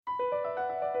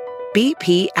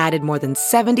BP added more than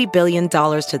 $70 billion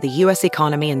to the U.S.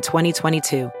 economy in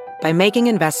 2022 by making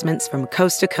investments from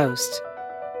coast to coast.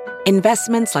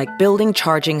 Investments like building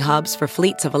charging hubs for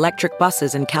fleets of electric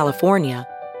buses in California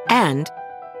and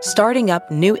starting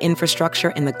up new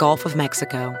infrastructure in the Gulf of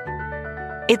Mexico.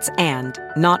 It's and,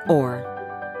 not or.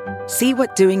 See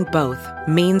what doing both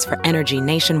means for energy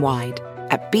nationwide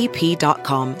at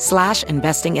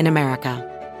bp.com/investing in America.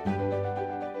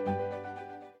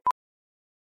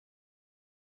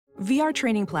 VR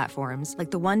training platforms,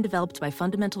 like the one developed by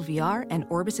Fundamental VR and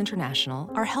Orbis International,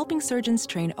 are helping surgeons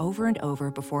train over and over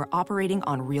before operating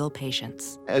on real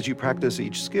patients. As you practice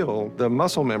each skill, the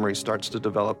muscle memory starts to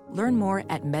develop. Learn more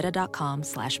at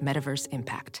meta.com/metaverse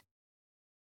impact.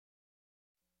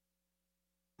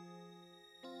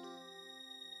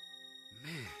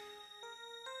 Man,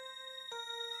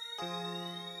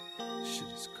 shit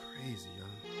is crazy, yo.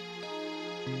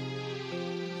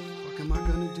 What am I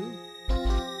gonna do?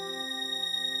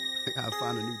 I gotta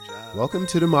find a new job. Welcome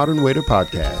to the Modern Waiter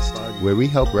Podcast, where we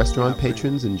help restaurant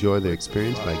patrons enjoy their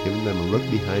experience by giving them a look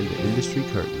behind the industry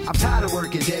curtain. I'm tired of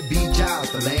working deadbeat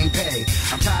jobs for lame pay.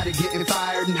 I'm tired of getting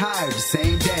fired and hired the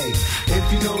same day.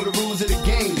 If you know the rules of the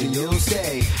game, then you'll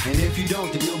stay. And if you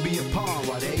don't, then you'll be a pawn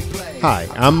while they play. Hi,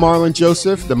 I'm Marlon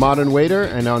Joseph, the Modern Waiter,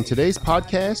 and on today's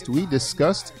podcast, we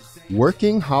discussed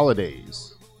working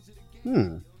holidays.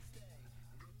 I'm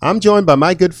joined by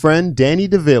my good friend, Danny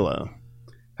Davila.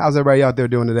 How's everybody out there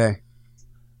doing today?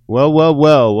 Well.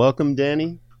 Welcome,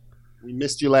 Danny. We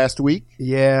missed you last week.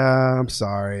 Yeah, I'm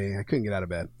sorry. I couldn't get out of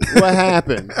bed. What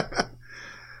happened?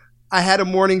 I had a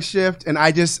morning shift, and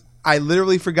I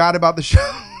literally forgot about the show.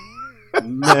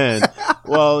 Man,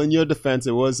 well, in your defense,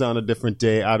 it was on a different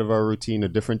day, out of our routine, a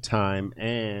different time,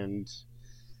 and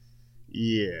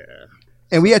yeah.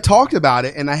 And we had talked about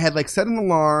it, and I had set an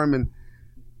alarm, and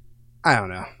I don't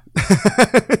know.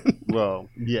 Well,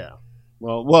 yeah.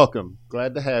 Well, welcome.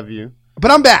 Glad to have you. But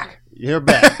I'm back. You're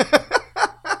back.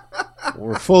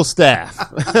 We're full staff.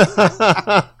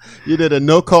 You did a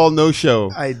no call, no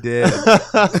show. I did.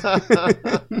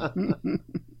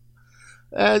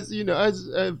 As you know,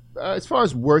 as far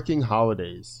as working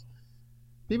holidays,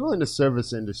 people in the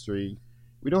service industry,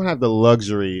 we don't have the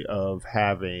luxury of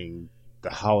having the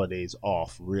holidays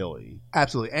off, really.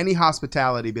 Absolutely. Any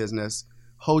hospitality business,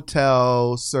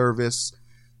 hotel, service,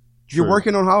 True. You're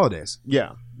working on holidays.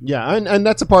 Yeah, and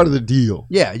that's a part of the deal.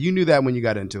 Yeah, you knew that when you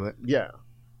got into it. Yeah.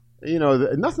 You know,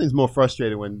 nothing's more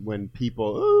frustrating when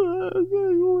people,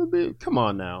 come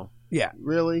on now. Yeah.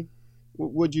 Really?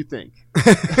 What'd you think?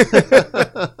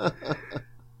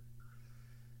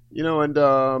 You know, and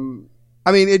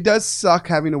I mean, it does suck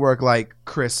having to work like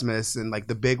Christmas and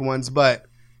the big ones, but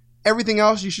everything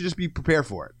else, you should just be prepared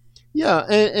for it. Yeah,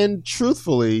 and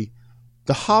truthfully,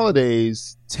 the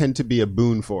holidays tend to be a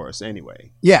boon for us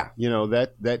anyway. Yeah. You know,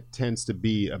 that tends to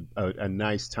be a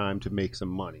nice time to make some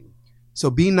money. So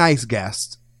be nice,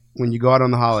 guest, when you go out on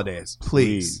the holidays.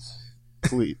 Please.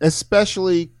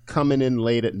 Especially coming in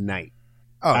late at night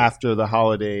after the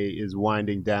holiday is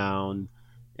winding down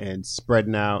and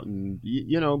spreading out. And,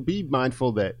 you know, be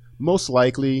mindful that most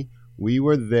likely we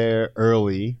were there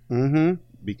early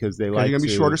because they like to. You're going to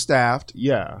be shorter staffed.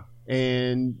 Yeah.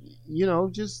 And, you know,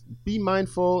 just be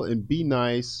mindful and be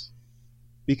nice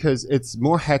because it's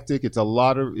more hectic. It's a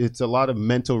lot of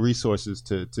mental resources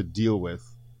to deal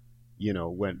with. You know,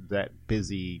 when that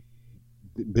busier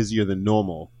than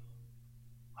normal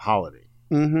holiday.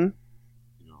 Mm-hmm.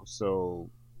 You know, so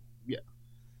yeah.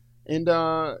 And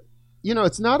you know,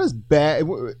 it's not as bad.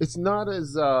 It's not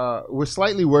as we're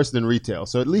slightly worse than retail.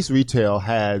 So at least retail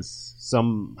has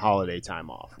some holiday time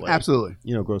off. Absolutely.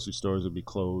 You know, grocery stores will be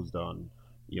closed on,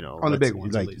 you know, on the big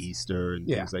ones, like Easter and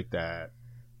things like that.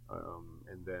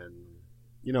 And then,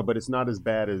 you know, but it's not as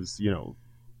bad as, you know,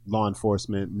 law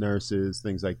enforcement, nurses,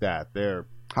 things like that. They're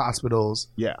hospitals.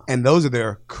 Yeah. And those are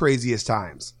their craziest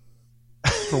times,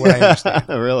 from what I understand.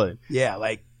 Really? Yeah,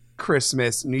 like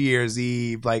Christmas, New Year's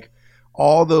Eve,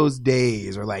 all those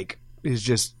days are is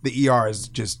just, the ER is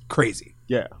just crazy.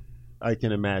 Yeah, I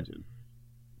can imagine.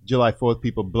 July 4th,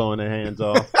 people blowing their hands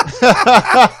off.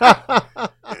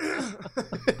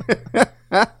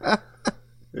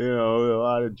 You know, a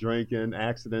lot of drinking,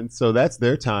 accidents. So that's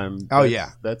their time.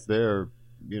 That's their,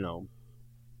 you know.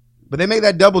 But they make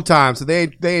that double time, so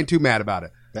they ain't too mad about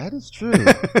it. That is true.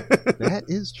 That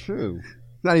is true.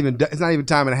 It's not even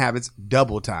time and a half. It's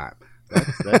double time.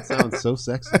 That sounds so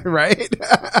sexy. Right?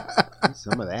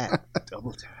 Some of that.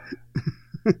 Double time.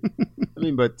 I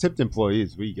mean, but tipped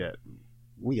employees, we get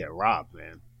robbed,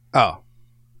 man. Oh.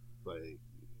 But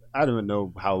I don't even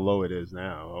know how low it is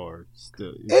now, or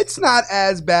still. It's not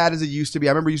as bad as it used to be.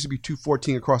 I remember it used to be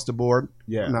 $2.14 across the board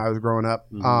when I was growing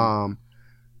up. Mhm.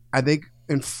 I think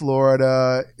in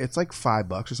Florida it's like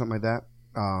 $5 or something like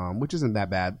that, which isn't that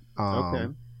bad. Okay,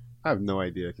 I have no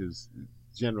idea because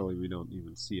generally we don't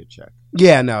even see a check.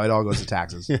 Yeah, no, it all goes to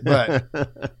taxes. But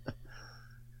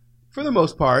for the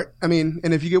most part, I mean,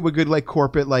 and if you get with good like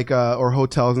corporate like or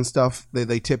hotels and stuff,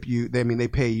 they tip you. They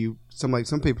pay you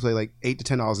some people say like $8 to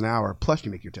 $10 an hour plus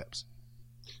you make your tips.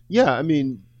 Yeah, I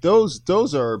mean those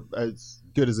are as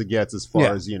good as it gets as far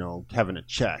Yeah. as having a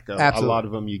check. A Absolutely. lot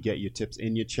of them you get your tips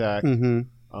in your check.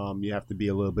 Mm-hmm. You have to be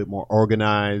a little bit more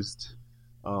organized.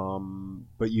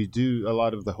 But you do a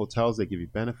lot of the hotels, they give you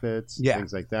benefits, Yeah.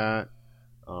 things like that.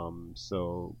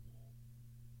 So,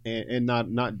 and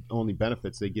not only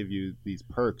benefits, they give you these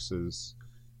perks as,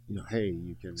 hey,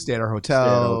 you can Stay at our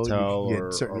hotel. Stay at a hotel you get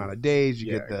a certain amount of days.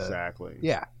 You yeah, get the exactly.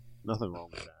 yeah. Nothing wrong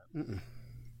with that. Mm-mm.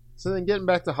 So then getting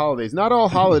back to holidays, not all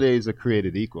holidays are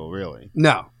created equal, really.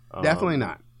 No, definitely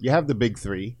not. You have the big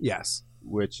three, Yes,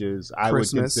 which is I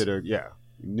Christmas. would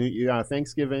consider,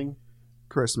 Thanksgiving,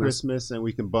 Christmas, and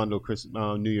we can bundle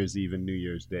New Year's Eve and New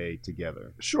Year's Day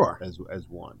together Sure. as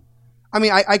one. I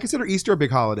mean, I consider Easter a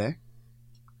big holiday.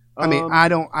 I mean,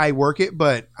 I work it,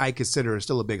 but I consider it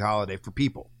still a big holiday for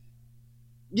people.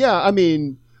 Yeah, I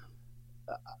mean,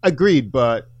 agreed,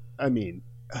 but I mean,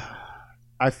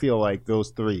 I feel like those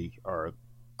three are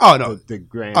Oh no. the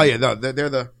grand. Oh yeah, no, they're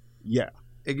the. Yeah,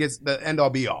 It gets the end all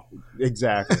be all.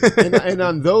 exactly. and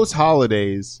on those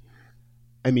holidays,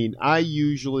 I mean, I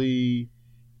usually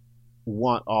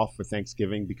want off for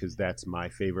Thanksgiving because that's my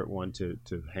favorite one to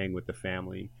hang with the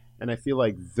family. And I feel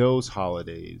like those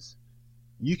holidays,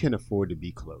 you can afford to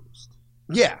be closed.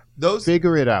 Yeah, those.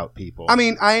 Figure it out, people. I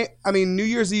mean, New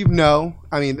Year's Eve. No,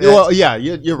 I mean, well, yeah,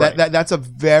 you're right. that's a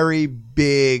very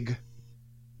big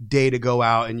day to go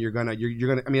out, and you're gonna.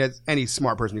 I mean, as any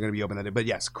smart person, you're gonna be open that day. But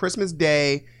yes, Christmas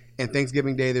Day and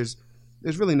Thanksgiving Day, there's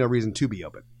really no reason to be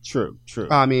open. True.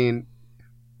 I mean,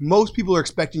 most people are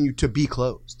expecting you to be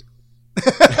closed.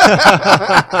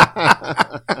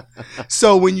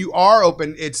 So when you are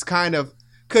open, it's kind of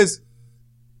because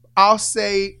I'll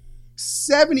say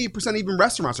 70% even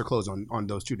restaurants are closed on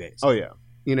those 2 days. Oh yeah.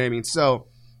 You know what I mean? So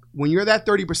when you're that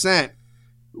 30%,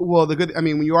 well,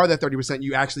 when you are that 30%,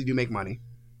 you actually do make money.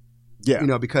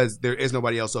 Yeah. Because there is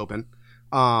nobody else open.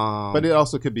 But it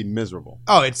also could be miserable.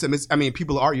 Oh,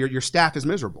 people are your staff is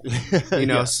miserable.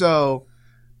 Yeah. So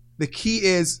the key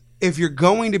is if you're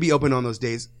going to be open on those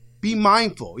days, be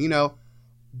mindful.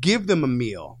 Give them a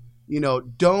meal.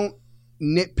 Don't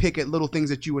nitpick at little things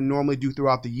that you would normally do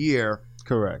throughout the year.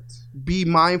 Correct. Be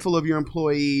mindful of your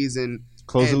employees and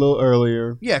Close a little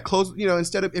earlier. Yeah, close.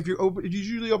 Instead of if you're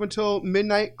usually open until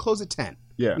midnight, close at 10.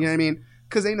 Yeah. You know what I mean?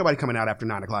 Because ain't nobody coming out after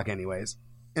 9:00 anyways.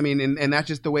 I mean, and that's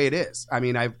just the way it is. I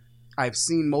mean, I've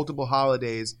seen multiple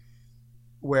holidays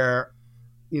where,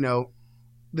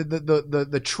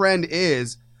 the trend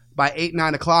is by 8,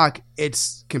 9 o'clock,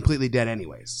 it's completely dead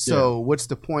anyways. So what's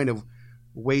the point of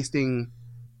wasting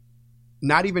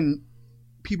not even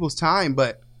people's time,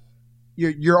 but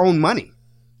your own money?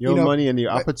 Your own money and the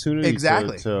opportunity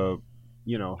exactly. to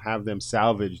have them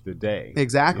salvage the day.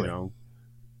 Exactly. Go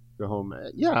home.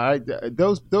 Yeah,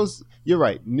 those. You're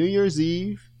right. New Year's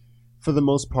Eve, for the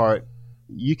most part,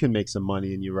 you can make some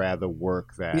money, and you rather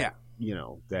work that.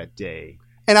 That day.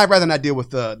 And I'd rather not deal with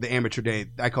the amateur day.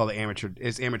 I call it amateur.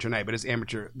 It's amateur night, but it's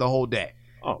amateur the whole day.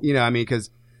 Oh, because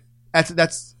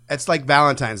that's like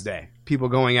Valentine's Day. People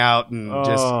going out and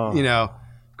just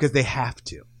because they have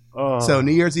to. Oh. So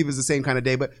New Year's Eve is the same kind of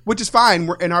day, but which is fine.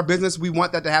 We're in our business. We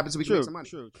want that to happen so we can make some money.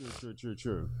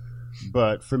 True.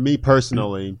 But for me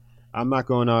personally, I'm not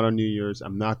going out on New Year's.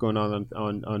 I'm not going out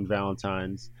on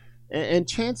Valentine's. And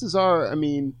chances are, I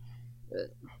mean,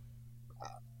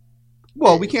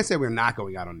 well, we can't say we're not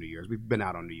going out on New Year's. We've been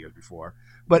out on New Year's before,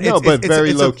 but it's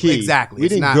very low key. Exactly, we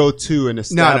didn't go to an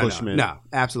establishment. No,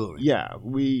 absolutely.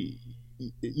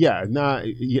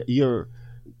 You're.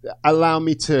 Allow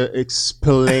me to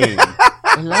explain.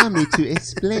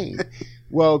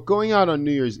 Well, going out on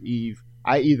New Year's Eve,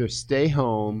 I either stay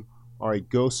home or I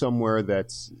go somewhere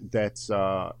that's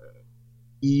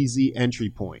easy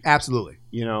entry point. Absolutely.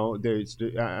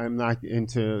 I'm not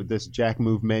into this Jack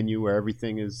Move menu where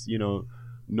everything is,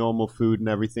 normal food and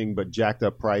everything, but jacked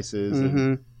up prices.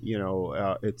 Mm-hmm. And,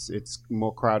 it's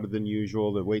more crowded than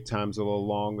usual. The wait time's a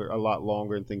lot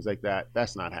longer and things like that.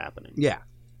 That's not happening. Yeah.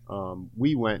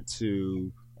 We went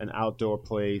to an outdoor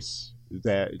place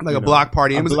that Like a block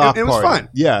party. It was fun.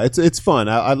 Yeah, it's fun.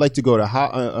 I'd like to go to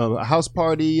a house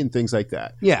party and things like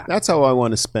that. Yeah. That's how I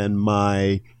want to spend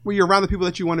my. Where you're around the people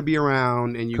that you want to be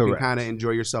around, and you Correct. can kind of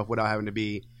enjoy yourself without having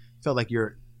to feel like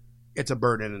it's a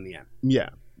burden in the end. Yeah,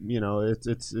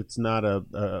 it's not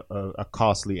a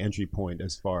costly entry point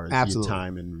as far as Absolutely. your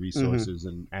time and resources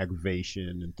and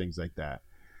aggravation and things like that.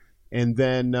 And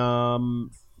then so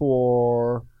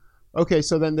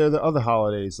then there are the other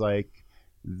holidays like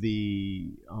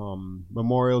the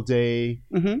Memorial Day,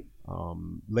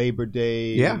 Labor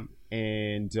Day, Yeah.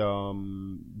 and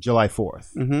July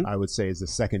 4th. Mhm. I would say is the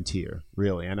second tier,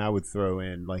 really, and I would throw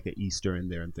in like an Easter in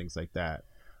there and things like that.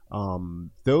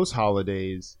 Those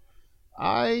holidays,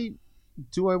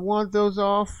 do I want those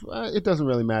off? It doesn't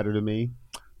really matter to me.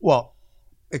 Well,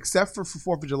 except for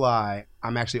 4th of July,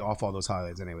 I'm actually off all those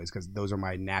holidays anyways because those are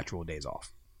my natural days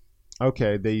off.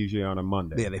 Okay, they usually on a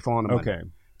Monday. Yeah, they fall on a Monday. Okay.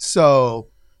 So,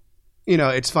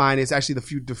 it's fine. It's actually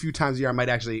the few times a year I might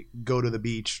actually go to the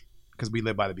beach because we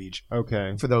live by the beach.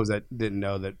 Okay. For those that didn't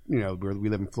know that, we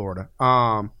live in Florida.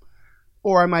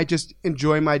 Or I might just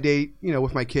enjoy my day,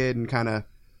 with my kid and kind of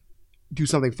do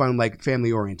something fun like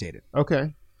family orientated.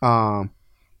 Okay.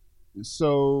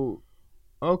 So,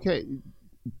 okay.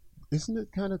 Isn't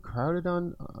it kind of crowded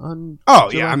on Oh,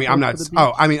 July yeah. I mean, 4th I'm not. for the beach?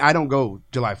 Oh, I mean, I don't go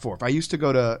July 4th. I used to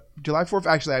go to July 4th.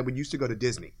 Actually, I would used to go to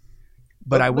Disney,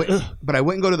 but I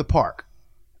wouldn't go to the park.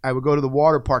 I would go to the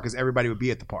water park because everybody would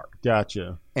be at the park.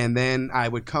 Gotcha. And then I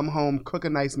would come home, cook a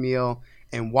nice meal,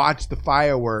 and watch the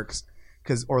fireworks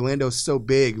because Orlando's so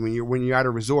big. When you're at a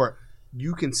resort,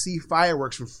 you can see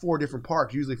fireworks from 4 different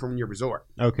parks, usually from your resort.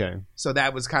 Okay. So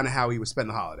that was kind of how he would spend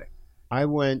the holiday. I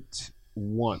went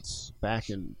once back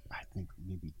in, I think,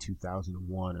 maybe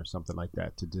 2001 or something like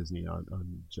that to Disney on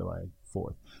July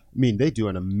 4th. I mean, they do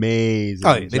an amazing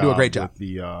Oh, yeah, they do a great job.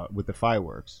 with the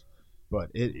fireworks, but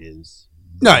it is.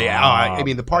 No, yeah. I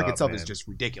mean, the park itself man. is just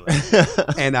ridiculous.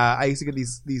 And I used to get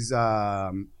these.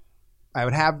 I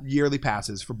would have yearly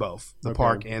passes for both the Okay.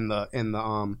 park and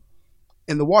the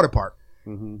water park.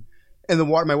 Mm-hmm. And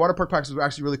my water park passes were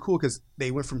actually really cool because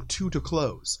they went from 2 to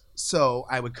close. So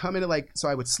I would come in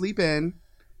I would sleep in,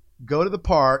 go to the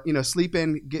park, sleep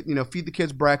in, get feed the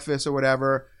kids breakfast or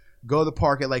whatever. Go to the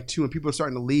park at 2, and people are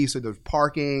starting to leave, so there's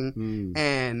parking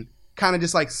and kind of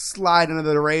just slide under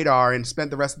the radar and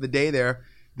spent the rest of the day there.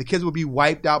 The kids will be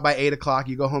wiped out by 8 o'clock.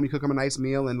 You go home, you cook them a nice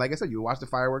meal, and like I said, you watch the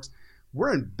fireworks.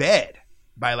 We're in bed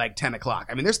by 10 o'clock.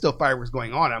 I mean, there's still fireworks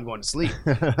going on, and I'm going to sleep.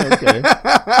 Okay.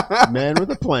 Man with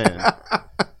a plan.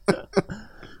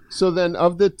 So then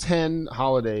of the 10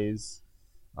 holidays,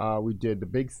 we did the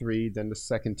big 3, then the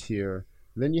second tier.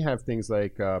 Then you have things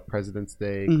like President's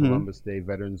Day, Columbus Day,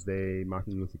 Veterans Day,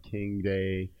 Martin Luther King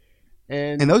Day.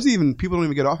 And those people don't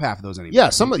even get off half of those anymore.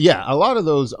 Yeah, a lot of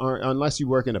those aren't, unless you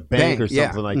work in a bank or yeah.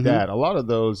 something like that. A lot of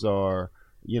those are,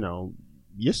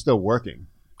 you're still working.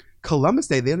 Columbus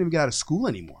Day, they don't even get out of school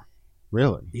anymore.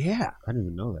 Really? Yeah. I didn't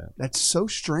even know that. That's so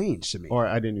strange to me. Or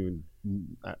I don't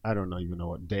even know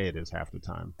what day it is half the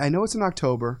time. I know it's in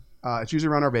October. It's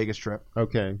usually around our Vegas trip.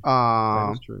 Okay. That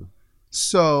is true.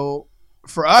 So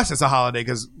for us, it's a holiday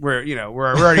because we're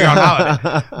already on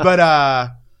holiday.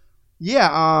 But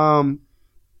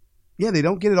they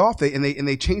don't get it off.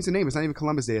 They change the name. It's not even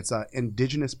Columbus Day. It's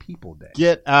Indigenous People Day.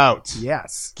 Get out.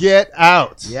 Yes. Get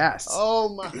out. Yes. Oh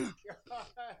my God.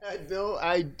 I had no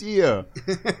idea.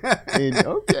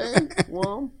 Okay.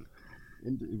 Well,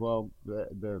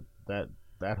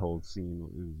 that whole scene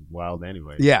is wild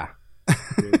anyway. Yeah.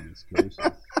 Goodness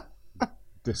gracious.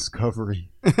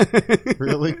 Discovery.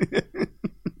 Really?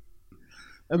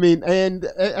 I mean, and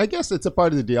I guess it's a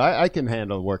part of the deal. I can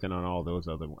handle working on all those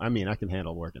other. I mean, I can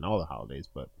handle working all the holidays,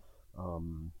 but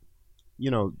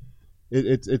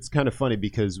it's kind of funny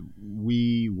because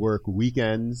we work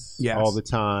weekends all the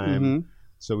time, Mm-hmm.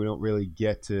 so we don't really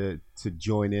get to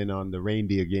join in on the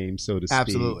reindeer game, so to speak.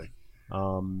 Absolutely.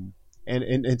 And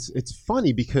it's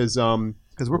funny because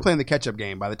we're playing the catch up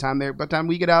game. By the time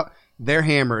we get out, they're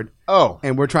hammered. Oh,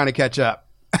 and we're trying to catch up.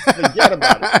 Forget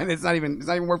about it. And it's not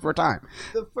even worth our time.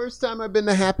 The first time I've been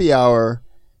to happy hour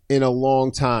in a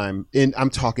long time, I'm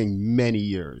talking many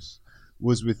years,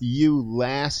 was with you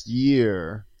last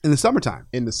year in the summertime.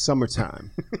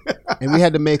 And we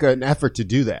had to make an effort to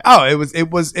do that. Oh, it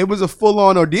was a full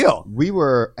on ordeal. We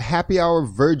were happy hour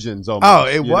virgins almost. Oh,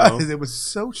 it was. It was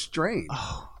so strange.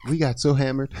 Oh, we got so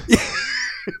hammered.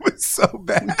 It was so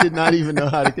bad. We did not even know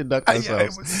how to conduct ourselves. Yeah,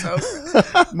 it was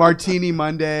so Martini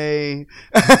Monday.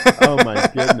 Oh my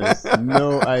goodness.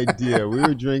 No idea. We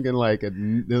were drinking like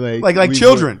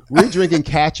children. We were drinking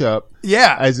catch up.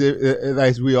 Yeah.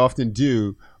 As we often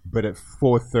do. but at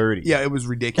 4:30. Yeah, it was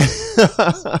ridiculous.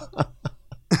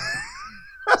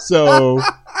 So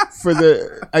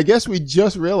I guess we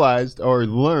just realized or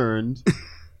learned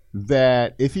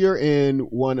that if you're in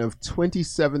one of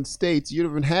 27 states, you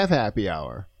don't even have happy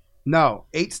hour. No,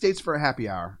 8 states for a happy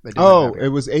hour. It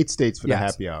was 8 states for the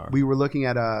happy hour. We were looking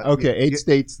at Okay, 8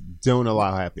 states don't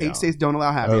allow happy hour. 8 states don't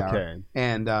allow happy hour. Okay.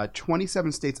 And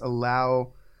 27 states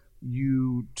allow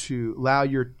you to allow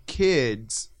your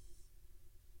kids,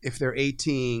 if they're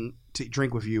 18, to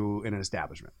drink with you in an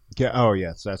establishment. Yeah. Oh,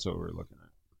 yes, that's what we're looking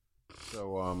at.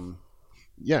 So,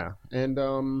 yeah, and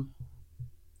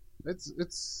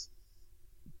it's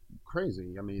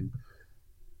crazy. I mean,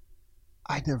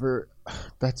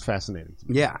 that's fascinating to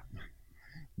me. Yeah.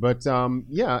 But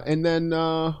yeah, and then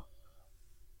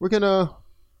we're gonna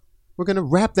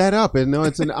wrap that up. And no,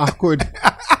 it's an awkward end.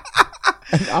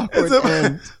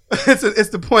 It's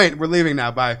the point. We're leaving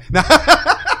now. Bye.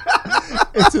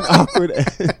 It's an awkward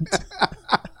end.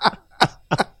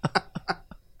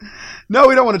 No,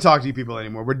 we don't want to talk to you people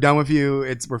anymore. We're done with you.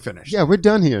 We're finished. Yeah, we're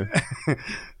done here.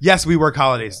 Yes, we work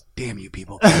holidays. Damn you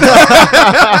people.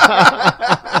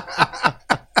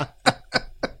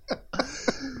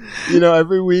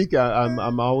 Every week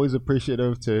I'm always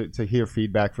appreciative to hear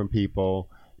feedback from people.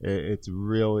 It's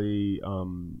really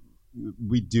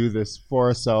we do this for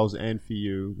ourselves and for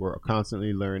you. We're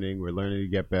constantly learning. We're learning to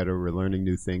get better. We're learning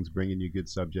new things, bringing you good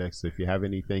subjects. So if you have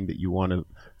anything that you want to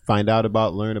find out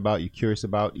about, learn about, you're curious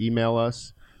about, email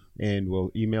us, and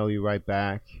we'll email you right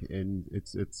back. And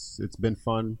it's been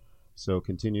fun. So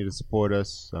continue to support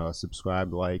us,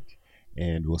 subscribe, like,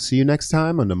 and we'll see you next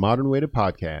time on the Modern Waiter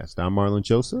Podcast. I'm Marlon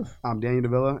Joseph. I'm Daniel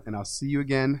Davila, and I'll see you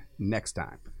again next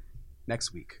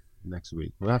week.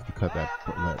 We'll have to cut that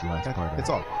last part out. It's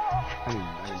all good. I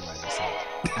didn't know I just said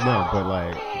it. No, but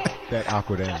like that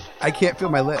awkward end. I can't feel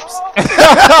my lips. Yeah,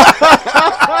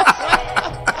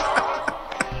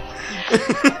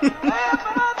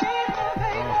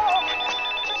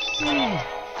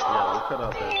 we'll cut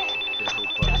out that whole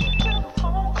part.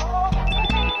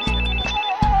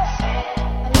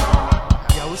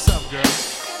 Yo, what's up, girl?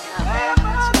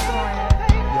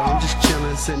 Yo, I'm just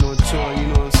chilling, sitting on tour, you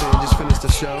know what I'm saying? Just finished the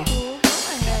show.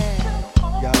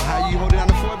 Yo, how you holding down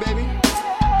the floor, baby?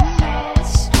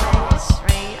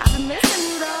 Straight. I've been missing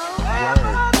you though.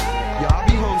 Word. Yo, I'll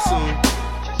be home soon.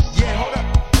 Yeah, hold up.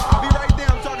 I'll be right there.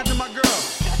 I'm talking to my girl.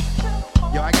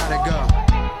 Yo, I gotta go.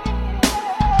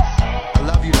 I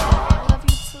love you though. I love you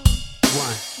too.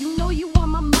 One. You know you on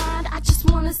my mind. I just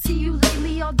wanna see you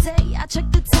lately all day. I check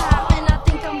the time and I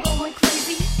think I'm going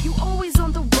crazy. You always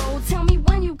on the road. Tell me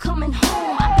when you coming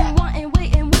home. I've been wanting,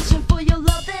 waiting, wishing for your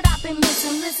love that I've been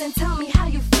missing. Listen, tell me how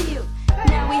you feel.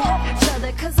 Now we have each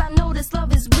other, cause I know this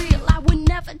love is real. I would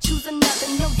never choose another,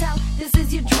 no doubt. This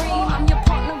is your dream. I'm your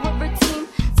partner of a team.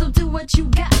 So do what you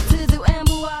got to do, and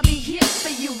boo, I'll be here for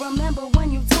you. Remember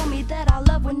when you told me that our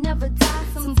love would never die?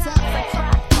 Sometimes I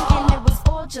cry, thinking it was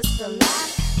all just a lie.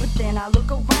 But then I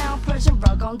look around, Persian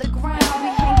rug on the ground. We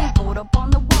hanging gold up on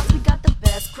the walls. We got the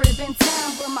best crib in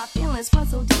town. But my feelings run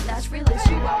so deep, that's real as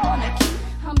you. I wanna keep.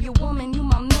 I'm your woman, you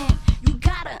my man. You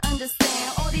gotta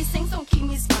understand, all these things don't keep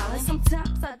me smiling.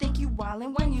 Sometimes I think you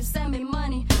wildin' when you send me